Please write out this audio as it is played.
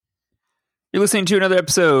You're listening to another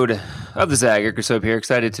episode of the Zag. Eric Soap here.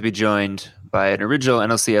 Excited to be joined by an original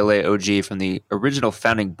NLC LA OG from the original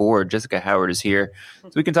founding board. Jessica Howard is here.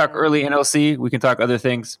 So we can talk early NLC. We can talk other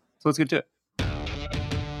things. So let's get to it.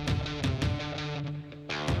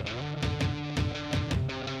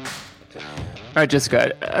 All right,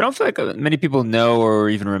 Jessica, I don't feel like many people know or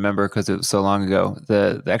even remember because it was so long ago,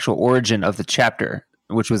 the actual origin of the chapter,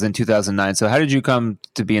 which was in 2009. So how did you come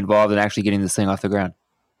to be involved in actually getting this thing off the ground?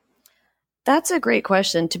 That's a great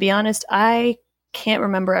question. To be honest, I can't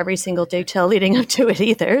remember every single detail leading up to it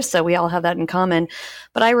either. So we all have that in common.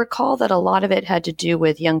 But I recall that a lot of it had to do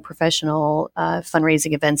with young professional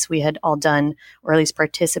fundraising events we had all done, or at least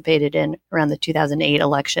participated in around the 2008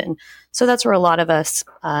 election. So that's where a lot of us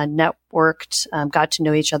networked, got to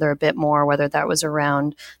know each other a bit more, whether that was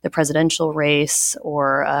around the presidential race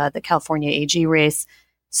or the California AG race.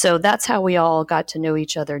 So that's how we all got to know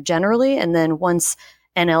each other generally. And then once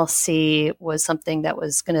NLC was something that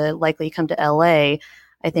was going to likely come to LA,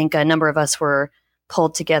 I think a number of us were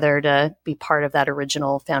pulled together to be part of that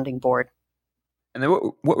original founding board. And then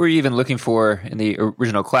what were you even looking for in the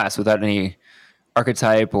original class without any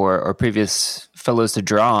archetype or previous fellows to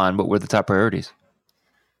draw on? What were the top priorities?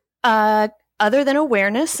 Other than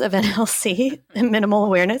awareness of NLC, minimal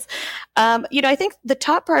awareness, I think the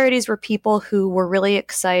top priorities were people who were really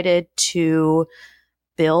excited to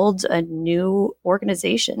build a new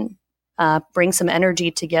organization, bring some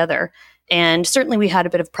energy together. And certainly we had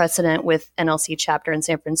a bit of precedent with NLC chapter in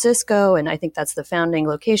San Francisco, and I think that's the founding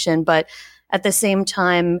location. But at the same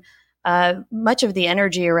time, much of the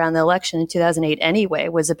energy around the election in 2008 anyway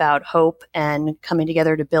was about hope and coming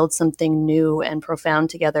together to build something new and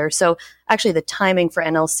profound together. So actually the timing for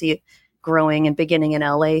NLC growing and beginning in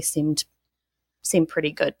LA seemed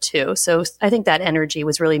pretty good too. So I think that energy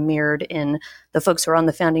was really mirrored in the folks who are on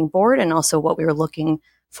the founding board and also what we were looking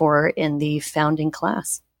for in the founding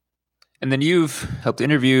class. And then you've helped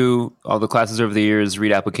interview all the classes over the years,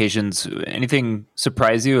 read applications. Anything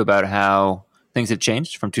surprise you about how things have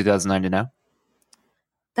changed from 2009 to now?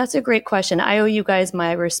 That's a great question. I owe you guys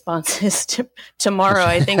my responses tomorrow,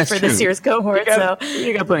 I think, for this year's cohort.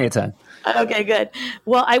 You got plenty of time. Okay, good.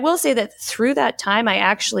 Well, I will say that through that time, I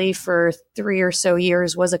actually, for 3 or so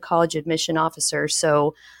years, was a college admission officer.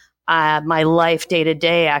 So my life day to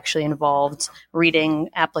day actually involved reading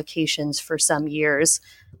applications for some years.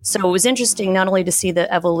 So it was interesting not only to see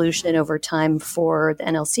the evolution over time for the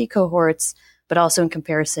NLC cohorts, but also in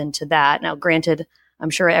comparison to that. Now, granted, I'm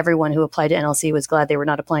sure everyone who applied to NLC was glad they were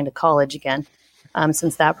not applying to college again,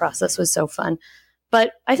 since that process was so fun.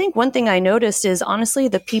 But I think one thing I noticed is, honestly,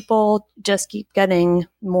 the people just keep getting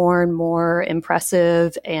more and more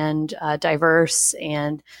impressive and diverse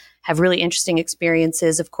and have really interesting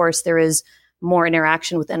experiences. Of course, there is more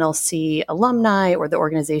interaction with NLC alumni or the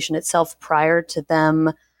organization itself prior to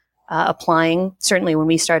them applying. Certainly when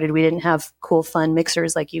we started, we didn't have cool, fun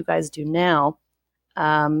mixers like you guys do now.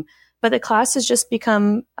 But the class has just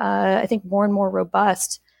become, I think, more and more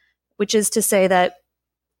robust, which is to say that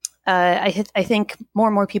I think more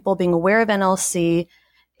and more people being aware of NLC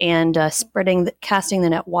and casting the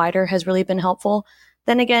net wider has really been helpful.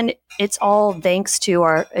 Then again, it's all thanks to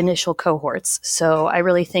our initial cohorts. So I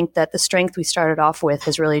really think that the strength we started off with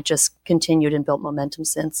has really just continued and built momentum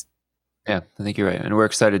since. Yeah, I think you're right. And we're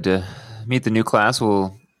excited to meet the new class.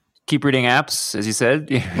 We'll keep reading apps, as you said.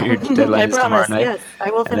 Your deadline is tomorrow night. Yes, I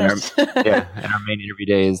will finish. And our main interview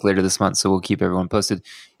day is later this month, so we'll keep everyone posted.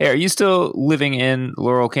 Hey, are you still living in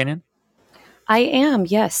Laurel Canyon? I am,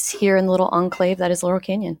 yes, here in the little enclave that is Laurel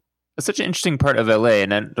Canyon. It's such an interesting part of LA,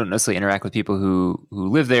 and I don't necessarily interact with people who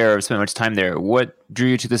live there or spend much time there. What drew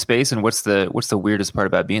you to the space, and what's the weirdest part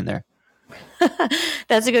about being there?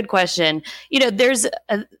 That's a good question.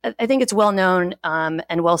 I think it's well known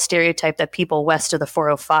and well stereotyped that people west of the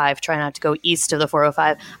 405 try not to go east of the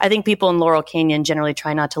 405. I think people in Laurel Canyon generally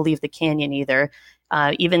try not to leave the canyon either.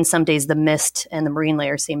 Even some days the mist and the marine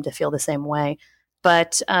layer seem to feel the same way.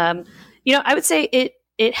 But, I would say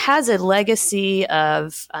it has a legacy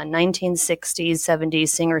of 1960s, 70s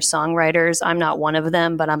singer-songwriters. I'm not one of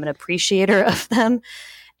them, but I'm an appreciator of them.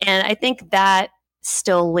 And I think that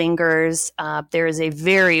still lingers. There is a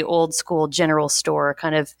very old school general store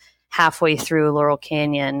kind of halfway through Laurel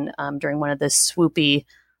Canyon during one of the swoopy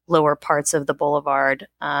lower parts of the boulevard.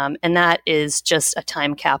 And that is just a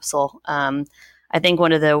time capsule. I think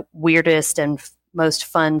one of the weirdest and most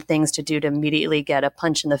fun things to do to immediately get a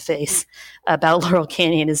punch in the face about Laurel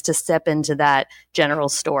Canyon is to step into that general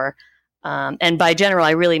store. And by general,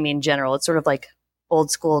 I really mean general. It's sort of like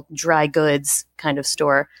old school dry goods kind of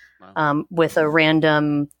store. With a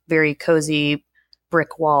random, very cozy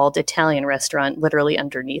brick-walled Italian restaurant literally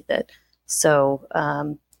underneath it. So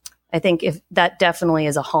I think if that definitely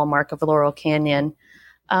is a hallmark of Laurel Canyon.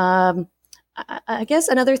 I guess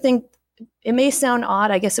another thing, it may sound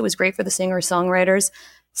odd. I guess it was great for the singer-songwriters.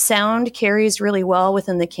 Sound carries really well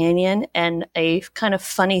within the canyon. And a kind of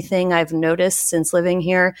funny thing I've noticed since living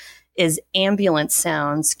here is ambulance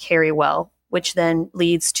sounds carry well, which then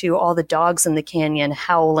leads to all the dogs in the canyon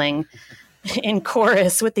howling in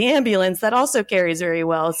chorus with the ambulance. That also carries very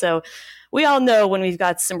well. So we all know when we've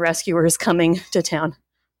got some rescuers coming to town.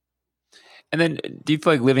 And then do you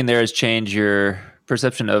feel like living there has changed your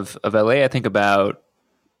perception of LA? I think about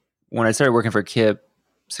when I started working for KIPP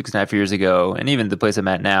 6.5 years ago, and even the place I'm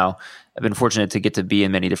at now, I've been fortunate to get to be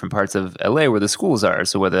in many different parts of LA where the schools are.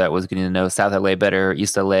 So whether that was getting to know South LA better,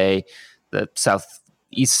 East LA, the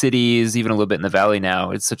Southeast cities, even a little bit in the Valley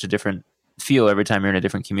now, it's such a different feel every time you're in a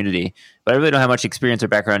different community. But I really don't have much experience or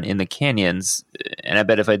background in the canyons. And I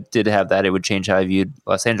bet if I did have that, it would change how I viewed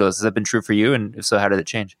Los Angeles. Has that been true for you? And if so, how did it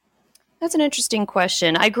change? That's an interesting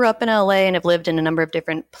question. I grew up in LA and have lived in a number of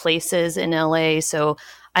different places in LA. So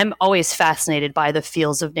I'm always fascinated by the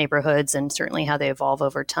feels of neighborhoods and certainly how they evolve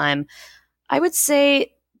over time. I would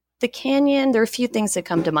say the canyon, there are a few things that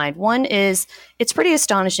come to mind. One is it's pretty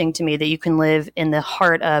astonishing to me that you can live in the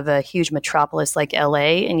heart of a huge metropolis like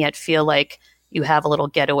LA and yet feel like you have a little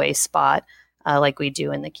getaway spot like we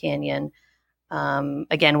do in the canyon.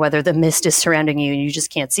 Again, whether the mist is surrounding you and you just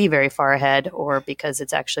can't see very far ahead or because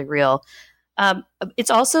it's actually real.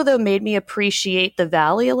 It's also, though, made me appreciate the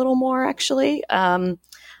valley a little more, actually.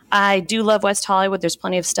 I do love West Hollywood. There's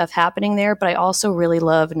plenty of stuff happening there, but I also really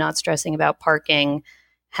love not stressing about parking,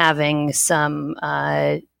 having some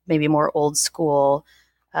maybe more old school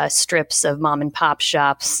strips of mom and pop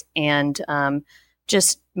shops, and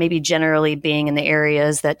just maybe generally being in the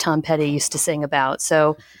areas that Tom Petty used to sing about.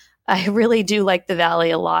 So I really do like the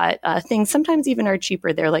valley a lot. Things sometimes even are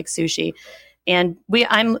cheaper there, like sushi. And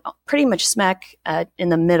I'm pretty much smack in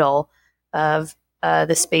the middle of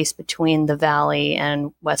the space between the valley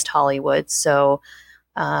and West Hollywood. So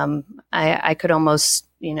I could almost,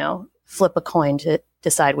 flip a coin to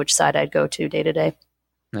decide which side I'd go to day to day.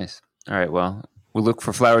 Nice. All right. Well, we'll look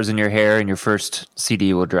for flowers in your hair, and your first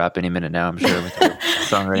CD will drop any minute now, I'm sure, with your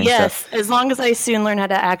songwriting yes, stuff. As long as I soon learn how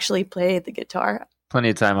to actually play the guitar. Plenty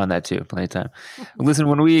of time on that too. Plenty of time. Listen,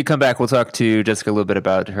 when we come back, we'll talk to Jessica a little bit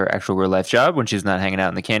about her actual real life job when she's not hanging out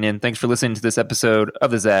in the canyon. Thanks for listening to this episode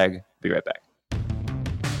of The Zag. Be right back.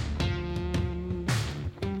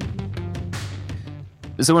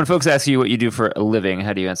 So when folks ask you what you do for a living,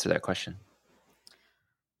 how do you answer that question?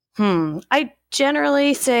 I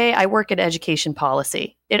generally say I work at education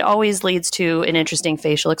policy. It always leads to an interesting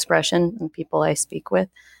facial expression in people I speak with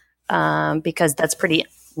because that's pretty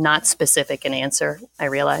not specific an answer, I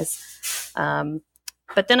realize.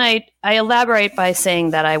 But then I elaborate by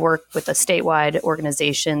saying that I work with a statewide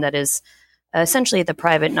organization that is essentially the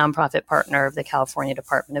private nonprofit partner of the California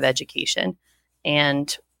Department of Education.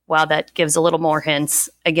 And while that gives a little more hints,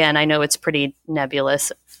 again, I know it's pretty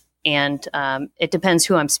nebulous. And it depends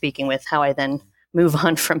who I'm speaking with, how I then move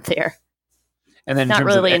on from there. And then not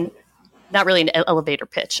really an elevator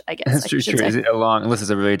pitch, I guess. That's true. Is it unless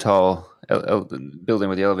it's a very tall building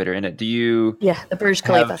with the elevator in it? Do you? Yeah, the Burj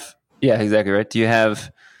Khalifa. Yeah, exactly right. Do you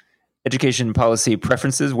have education policy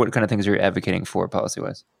preferences? What kind of things are you advocating for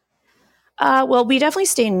policy-wise? Well, we definitely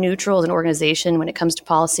stay neutral as an organization when it comes to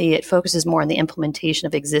policy. It focuses more on the implementation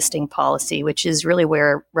of existing policy, which is really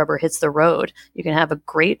where rubber hits the road. You can have a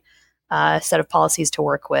great set of policies to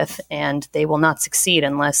work with, and they will not succeed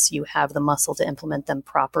unless you have the muscle to implement them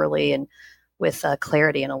properly and with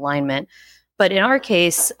clarity and alignment. But in our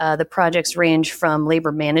case, the projects range from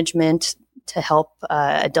labor management to help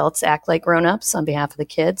adults act like grown-ups on behalf of the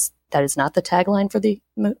kids. That is not the tagline for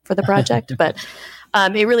the project, but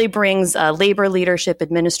it really brings labor leadership,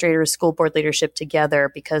 administrators, school board leadership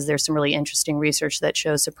together because there's some really interesting research that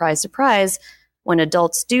shows, surprise, surprise, when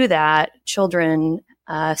adults do that, children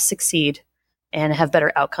succeed and have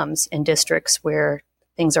better outcomes in districts where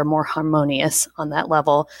things are more harmonious on that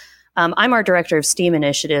level. I'm our director of STEAM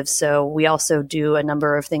initiatives, so we also do a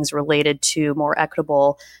number of things related to more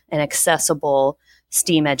equitable and accessible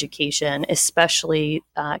STEAM education, especially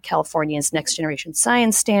California's next generation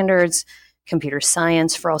science standards, computer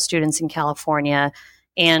science for all students in California,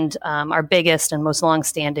 and our biggest and most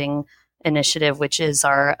longstanding initiative, which is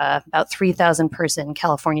our about 3,000 person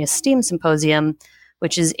California STEAM Symposium,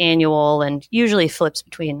 which is annual and usually flips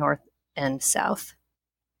between North and South.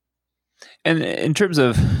 And in terms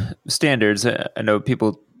of standards, I know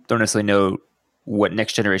people don't necessarily know what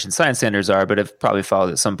next generation science standards are, but have probably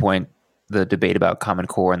followed at some point the debate about Common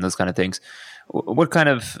Core and those kind of things. What kind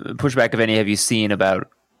of pushback, if any, have you seen about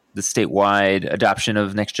the statewide adoption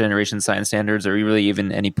of next generation science standards, or really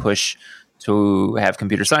even any push to have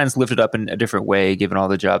computer science lifted up in a different way, given all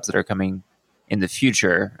the jobs that are coming in the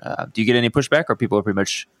future? Do you get any pushback, or people are pretty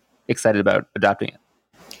much excited about adopting it?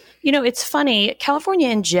 It's funny. California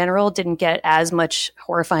in general didn't get as much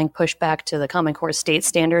horrifying pushback to the Common Core state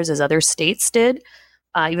standards as other states did,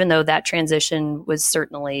 even though that transition was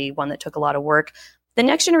certainly one that took a lot of work. The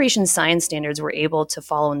next generation science standards were able to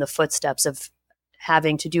follow in the footsteps of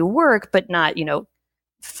having to do work, but not,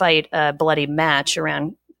 fight a bloody match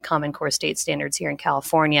around Common Core state standards here in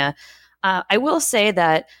California. I will say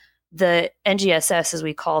that the NGSS, as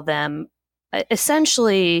we call them,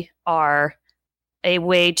 essentially are a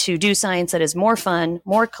way to do science that is more fun,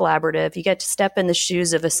 more collaborative. You get to step in the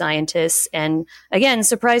shoes of a scientist. And again,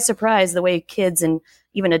 surprise, surprise, the way kids and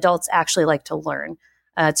even adults actually like to learn.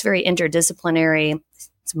 It's very interdisciplinary.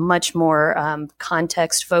 It's much more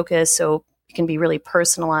context focused. So it can be really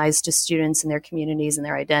personalized to students and their communities and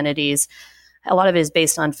their identities. A lot of it is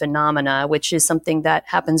based on phenomena, which is something that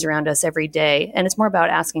happens around us every day. And it's more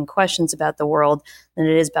about asking questions about the world than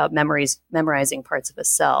it is about memorizing parts of a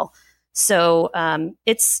cell. So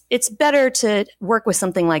it's better to work with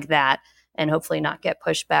something like that and hopefully not get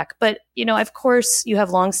pushback. But, of course, you have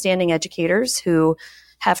longstanding educators who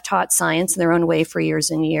have taught science in their own way for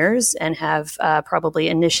years and years and have probably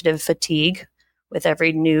initiative fatigue with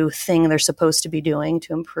every new thing they're supposed to be doing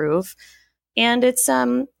to improve. And it's,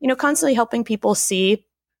 constantly helping people see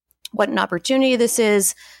what an opportunity this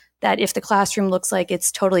is, that if the classroom looks like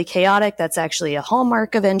it's totally chaotic, that's actually a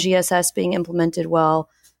hallmark of NGSS being implemented well.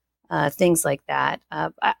 Things like that.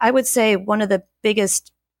 I would say one of the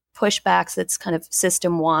biggest pushbacks that's kind of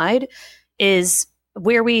system-wide is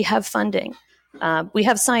where we have funding. We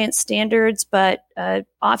have science standards, but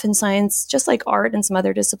often science, just like art and some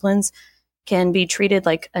other disciplines, can be treated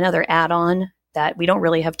like another add-on that we don't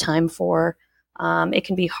really have time for. It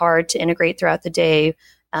can be hard to integrate throughout the day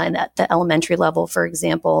and at the elementary level, for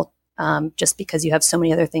example, just because you have so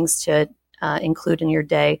many other things to include in your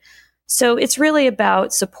day. So it's really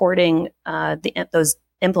about supporting those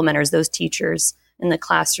implementers, those teachers in the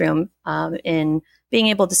classroom, in being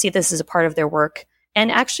able to see this as a part of their work,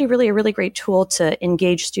 and actually really a really great tool to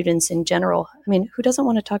engage students in general. I mean, who doesn't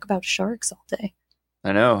want to talk about sharks all day?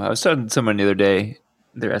 I know. I was talking to someone the other day.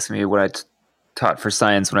 They're asking me what I taught for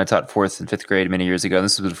science when I taught 4th and 5th grade many years ago.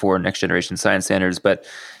 This was before next generation science standards, but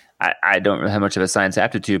I don't really have much of a science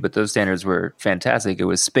aptitude, but those standards were fantastic. It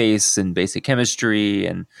was space and basic chemistry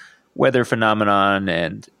and weather phenomenon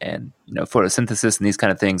and photosynthesis and these kind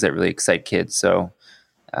of things that really excite kids. So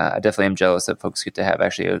I definitely am jealous that folks get to have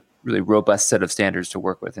actually a really robust set of standards to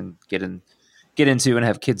work with and get into and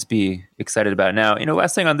have kids be excited about. Now,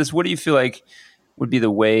 last thing on this, what do you feel like would be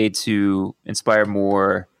the way to inspire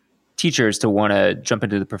more teachers to want to jump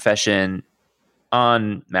into the profession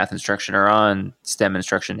on math instruction or on STEM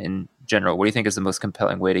instruction in general? What do you think is the most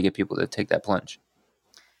compelling way to get people to take that plunge?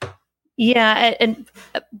 Yeah. And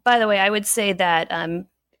by the way, I would say that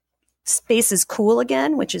space is cool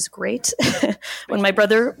again, which is great. When my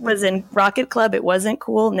brother was in Rocket Club, it wasn't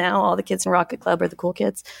cool. Now all the kids in Rocket Club are the cool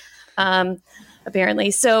kids,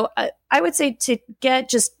 apparently. So I would say to get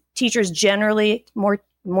just teachers generally,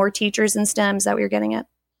 more teachers in STEM. Is that what you're getting at?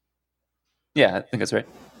 Yeah, I think that's right.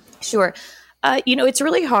 Sure. It's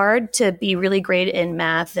really hard to be really great in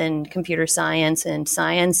math and computer science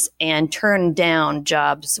and turn down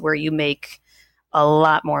jobs where you make a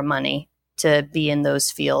lot more money to be in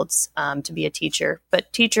those fields, to be a teacher.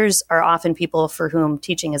 But teachers are often people for whom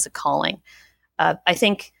teaching is a calling. I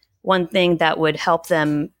think one thing that would help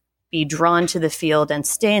them be drawn to the field and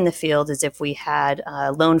stay in the field is if we had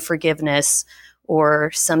loan forgiveness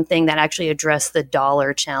or something that actually addressed the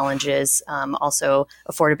dollar challenges, also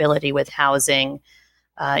affordability with housing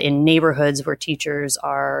in neighborhoods where teachers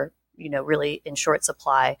are, really in short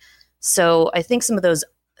supply. So I think some of those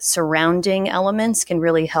surrounding elements can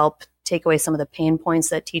really help take away some of the pain points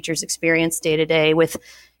that teachers experience day to day with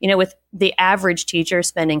the average teacher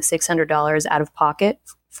spending $600 out of pocket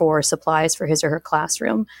for supplies for his or her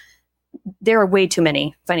classroom. There are way too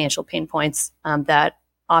many financial pain points that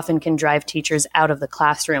often can drive teachers out of the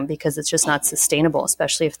classroom because it's just not sustainable,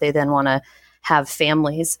 especially if they then want to have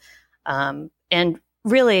families. And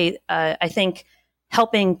really, I think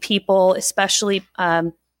helping people, especially,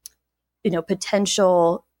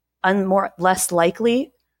 potential less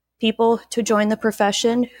likely people to join the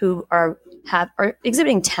profession who are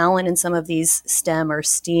exhibiting talent in some of these STEM or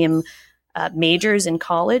STEAM majors in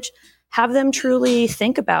college, have them truly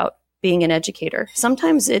think about being an educator.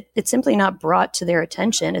 Sometimes it's simply not brought to their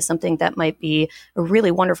attention as something that might be a really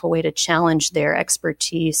wonderful way to challenge their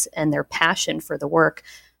expertise and their passion for the work.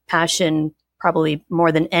 passion, probably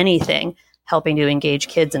more than anything, helping to engage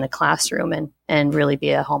kids in a classroom and really be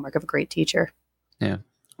a hallmark of a great teacher. Yeah.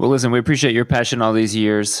 Well, listen, we appreciate your passion all these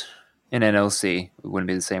years in NLC. We wouldn't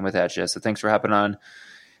be the same without you. So thanks for hopping on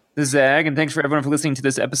the Zag, and thanks for everyone for listening to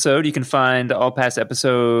this episode. You can find all past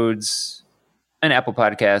episodes on Apple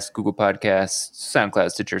Podcasts, Google Podcasts,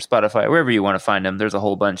 SoundCloud, Stitcher, Spotify, wherever you want to find them. There's a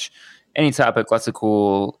whole bunch. Any topic, lots of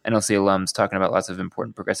cool NLC alums talking about lots of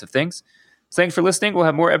important progressive things. So thanks for listening. We'll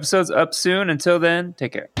have more episodes up soon. Until then,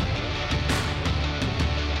 take care.